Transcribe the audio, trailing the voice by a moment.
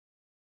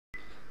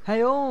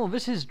Hey all,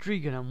 this is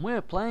Dregan and we're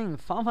playing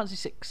Final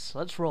Fantasy VI.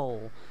 Let's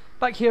roll.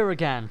 Back here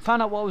again.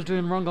 Found out what I was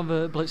doing wrong on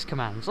the Blitz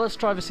commands. Let's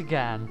try this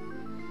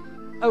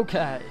again.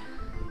 Okay.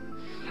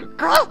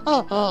 You're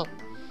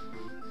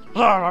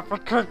a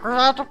kid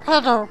without a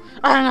pedal,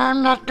 and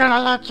I'm not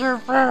gonna let you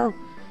through.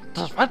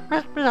 This would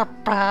make me a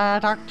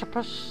bad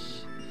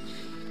octopus.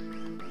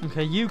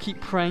 Okay, you keep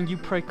praying, you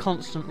pray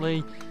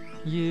constantly.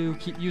 You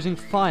keep using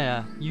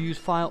fire. You use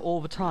fire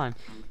all the time.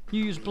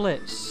 You use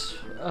Blitz.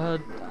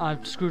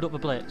 I've screwed up the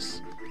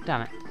Blitz.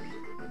 Damn it.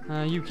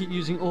 You keep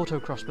using auto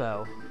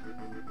crossbow.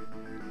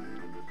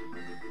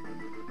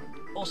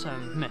 Also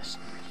missed.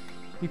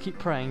 You keep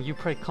praying. You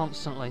pray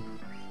constantly.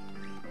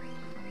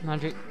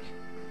 Magic.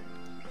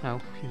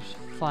 No. Use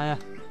fire.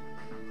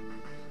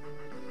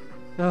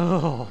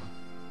 Oh.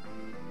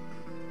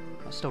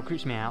 That still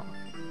creeps me out.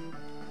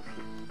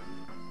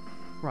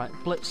 Right.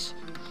 Blitz.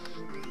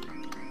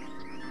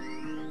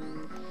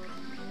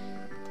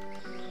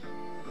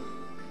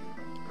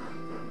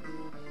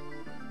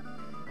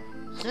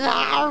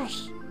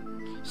 Yes!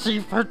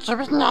 Seafood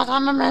soup is not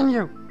on the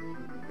menu.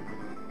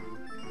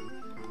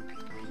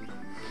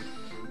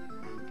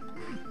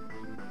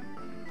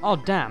 Oh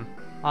damn!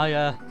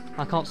 I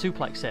can't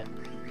suplex it.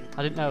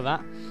 I didn't know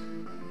that.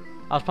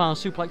 I was planning on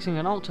suplexing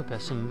an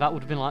octopus, and that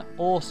would have been like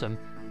awesome,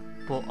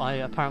 but I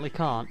apparently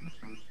can't.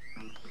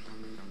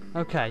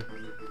 Okay.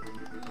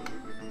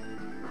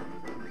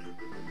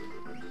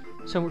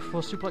 So much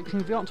for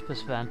suplexing the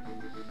octopus then.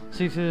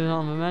 See if it's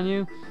on the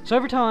menu. So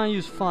every time I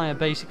use fire,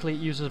 basically it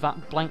uses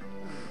that blank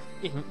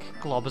ink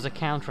glob as a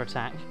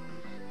counter-attack.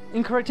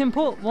 Incorrect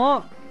input?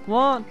 What?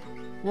 What?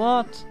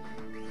 What?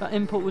 That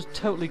input was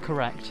totally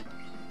correct.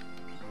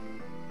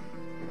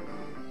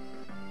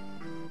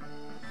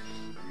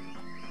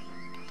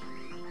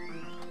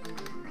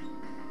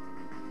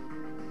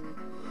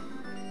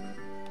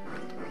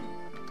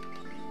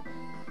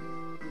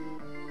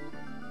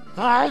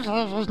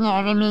 This is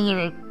not a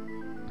menu.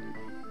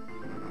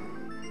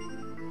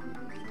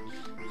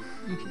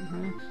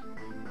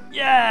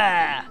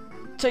 Yeah!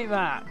 Take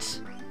that!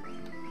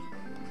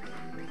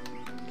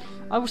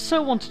 I was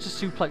so wanted to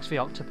suplex the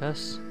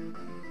octopus.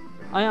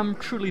 I am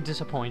truly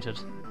disappointed.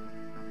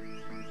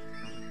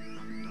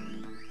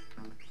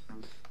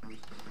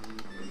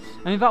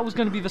 I mean, that was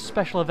going to be the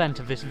special event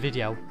of this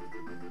video.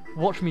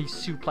 Watch me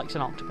suplex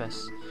an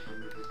octopus.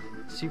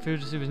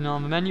 Seafood is now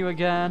on the menu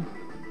again.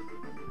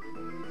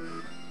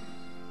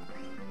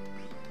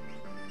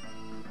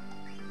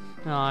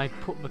 I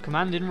put the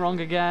command in wrong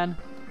again.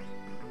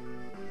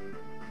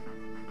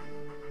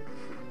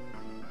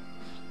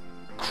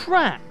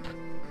 Crap!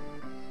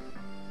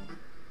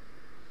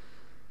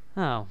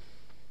 Oh.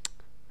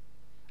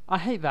 I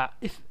hate that.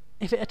 If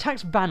it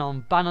attacks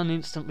Bannon, Bannon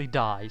instantly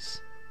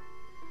dies.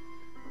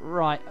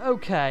 Right,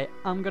 okay.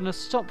 I'm gonna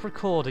stop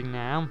recording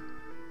now.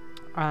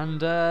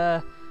 And,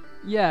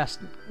 yes,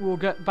 we'll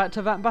get back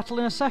to that battle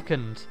in a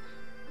second.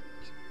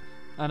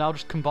 And I'll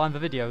just combine the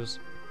videos.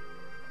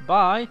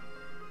 Bye!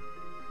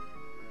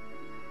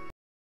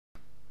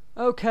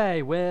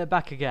 Okay, we're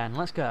back again.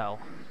 Let's go.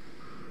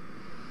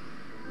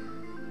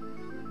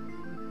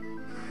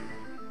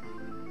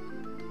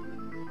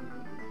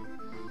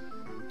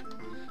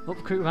 Up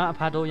recruit without a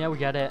paddle, yeah, we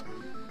get it.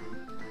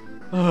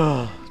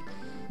 Ugh.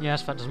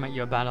 Yes, that does make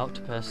you a bad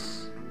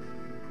octopus.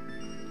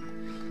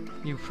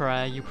 You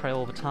pray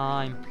all the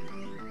time.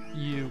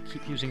 You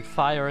keep using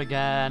fire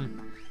again.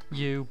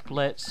 You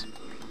blitz.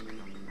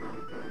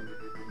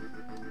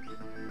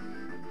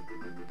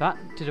 That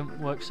didn't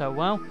work so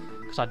well,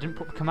 because I didn't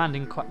put the command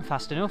in quite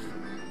fast enough.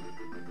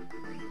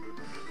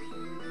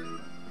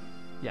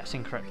 Yes,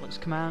 incorrect blitz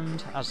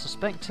command, as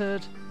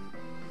suspected.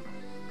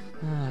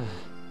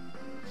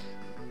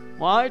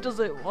 Why does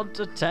it want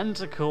to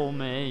tentacle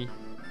me?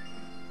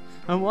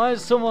 And why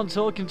is someone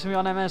talking to me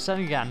on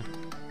MSN again?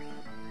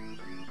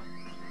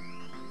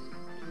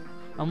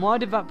 And why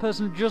did that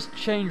person just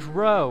change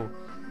row?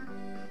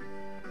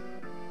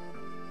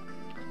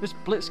 This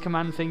blitz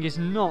command thing is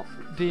not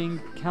being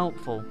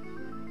helpful.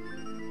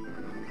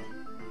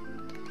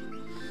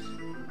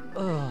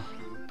 Ugh.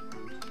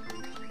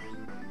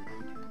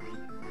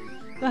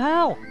 The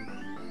hell?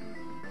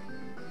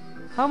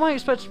 How am I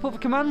expected to put the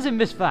commands in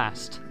this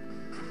fast?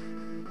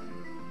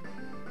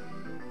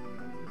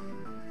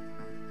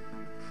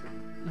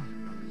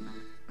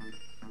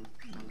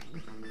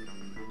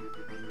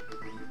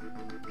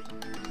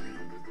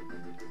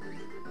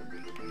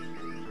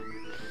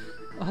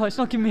 Oh, it's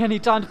not giving me any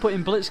time to put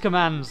in blitz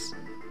commands.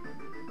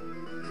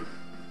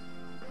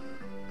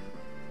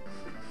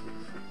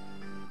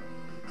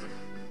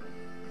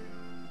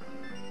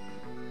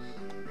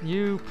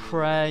 You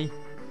pray.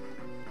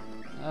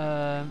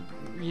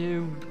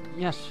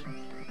 Yes.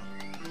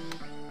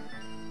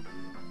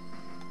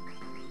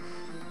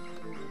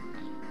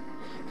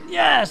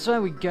 Yes,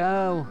 there we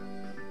go.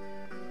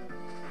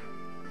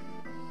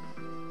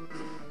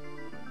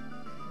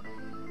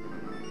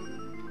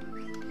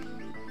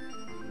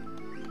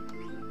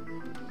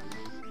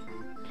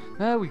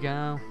 There we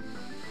go.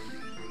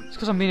 It's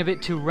because I'm being a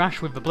bit too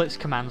rash with the blitz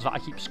commands that I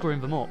keep screwing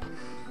them up.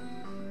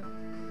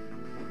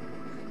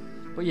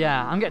 But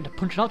yeah, I'm getting to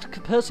punch an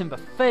octopus in the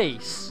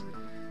face,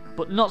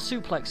 but not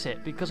suplex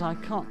it, because I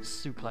can't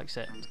suplex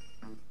it.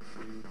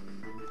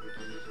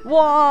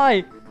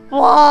 Why?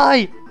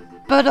 Why?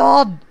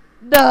 Banon!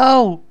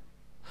 No!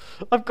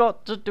 I've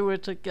got to do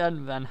it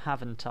again then,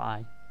 haven't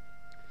I?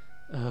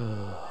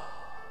 Ugh.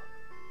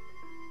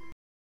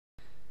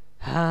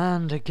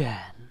 And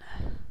again.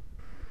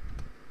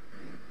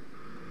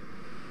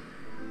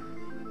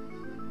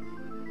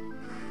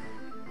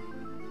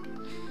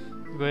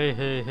 Wait,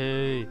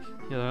 hey,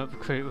 you're up the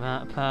creek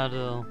without a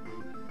paddle.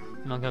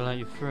 I'm not gonna let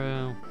you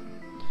through.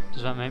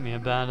 Does that make me a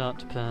bad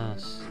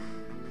octopus?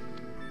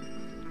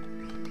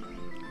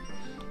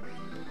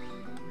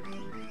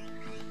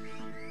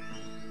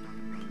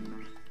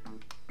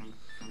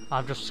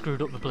 I've just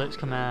screwed up the blitz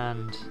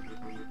command.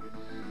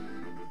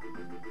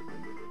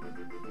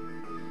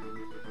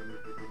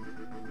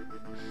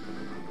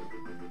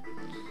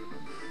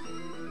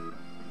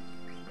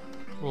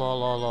 Lol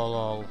lol lol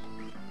lol.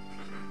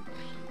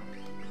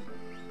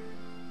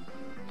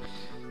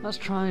 Let's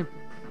try.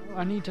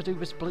 I need to do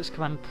this blitz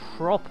command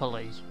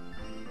properly.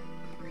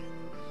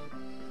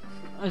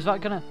 Is that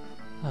gonna...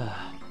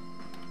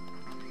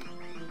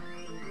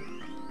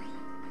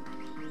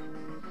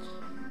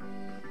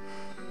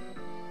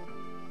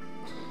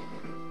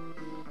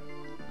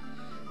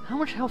 How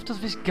much health does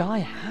this guy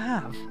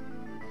have?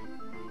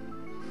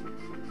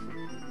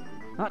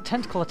 That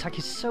tentacle attack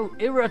is so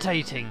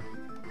irritating.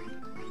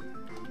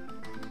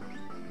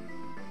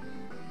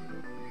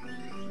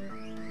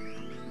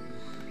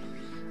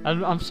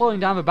 And I'm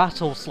slowing down the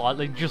battle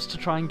slightly just to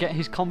try and get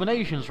his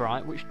combinations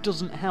right, which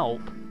doesn't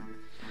help.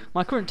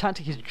 My current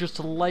tactic is just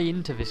to lay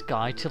into this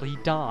guy till he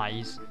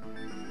dies.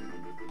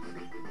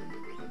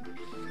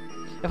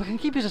 If I can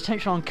keep his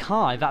attention on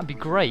Kai, that'd be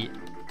great.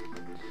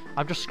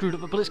 I've just screwed up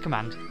the blitz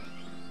command.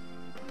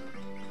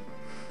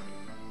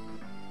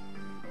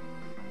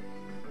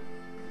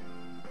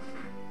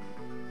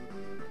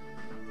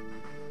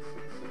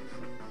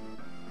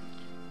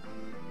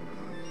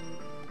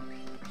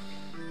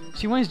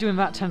 See, when he's doing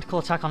that tentacle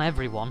attack on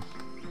everyone,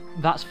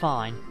 that's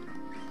fine.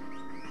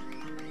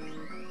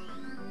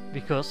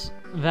 Because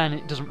then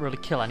it doesn't really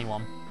kill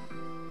anyone.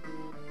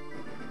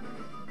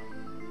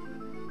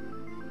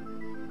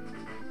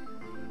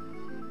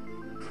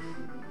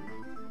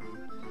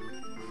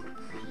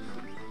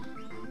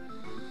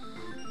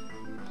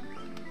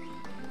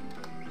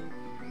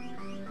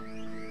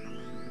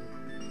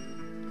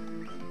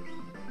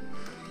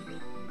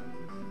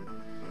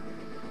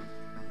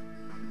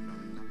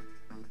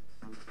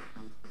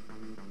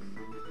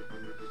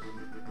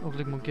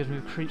 Ugly one gives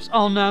me creeps.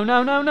 Oh no,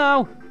 no, no,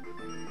 no!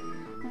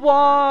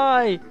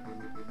 Why?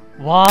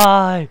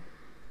 Why?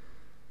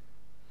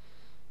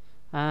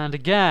 And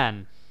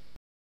again.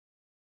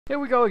 Here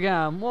we go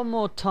again, one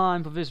more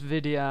time for this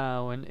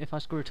video, and if I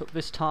screw it up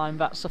this time,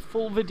 that's a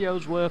full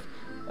video's worth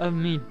of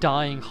me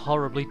dying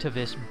horribly to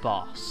this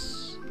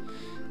boss.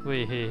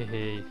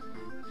 Wee-hee-hee.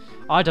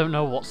 I don't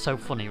know what's so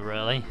funny,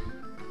 really.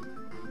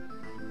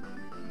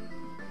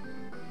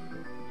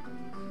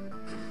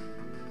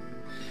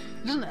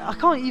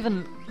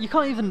 You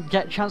can't even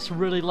get a chance to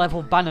really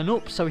level Bannon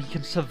up so he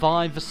can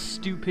survive the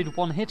stupid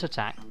one-hit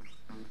attack.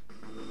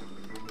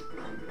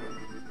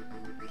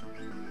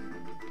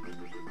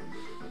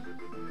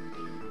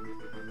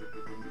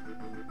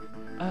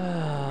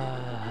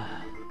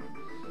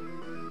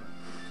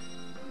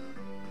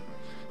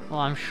 Well,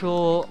 I'm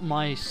sure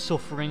my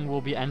suffering will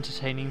be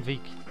entertaining the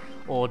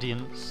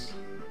audience.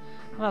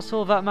 That's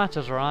all that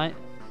matters, right?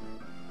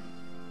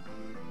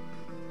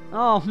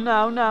 Oh,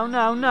 no, no,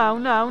 no, no,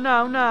 no,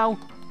 no, no!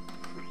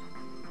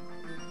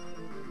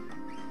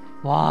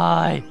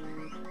 Why?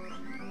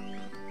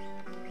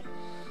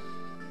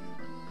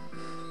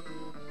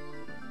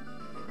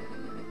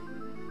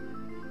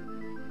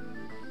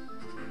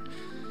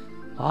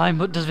 Why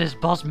does this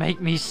boss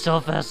make me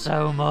suffer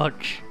so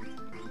much?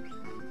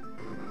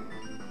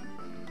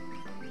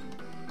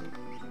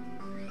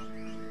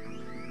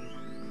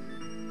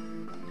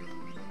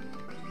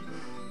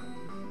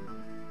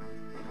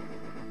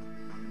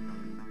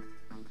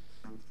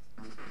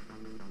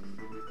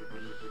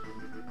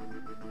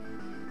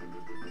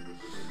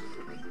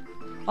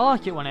 I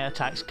like it when it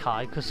attacks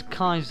Kai, because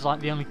Kai's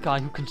like the only guy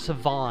who can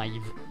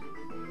survive.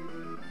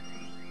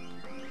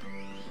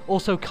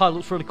 Also, Kai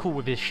looks really cool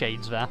with his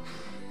shades there.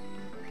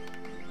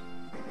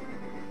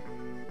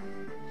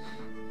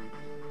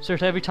 So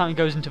every time he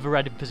goes into the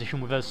ready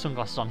position with those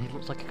sunglasses on, he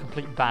looks like a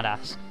complete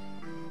badass.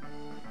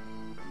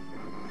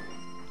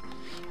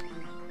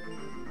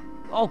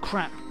 Oh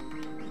crap!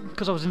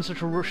 Because I was in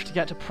such a rush to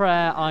get to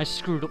prayer, I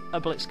screwed up a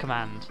blitz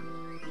command.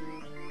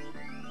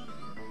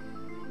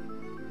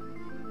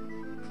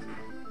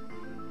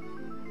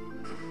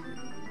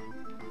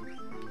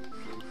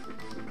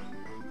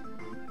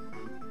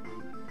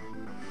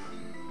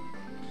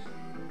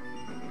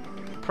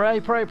 Pray,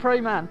 pray,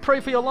 pray, man! Pray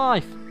for your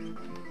life!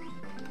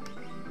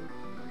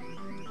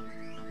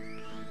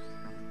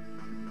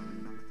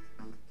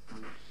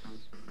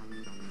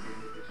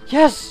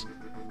 Yes!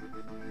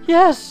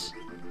 Yes!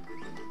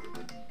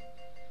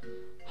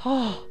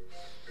 Oh,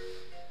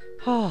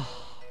 oh,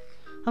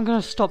 I'm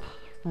gonna stop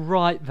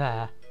right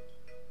there.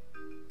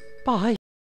 Bye.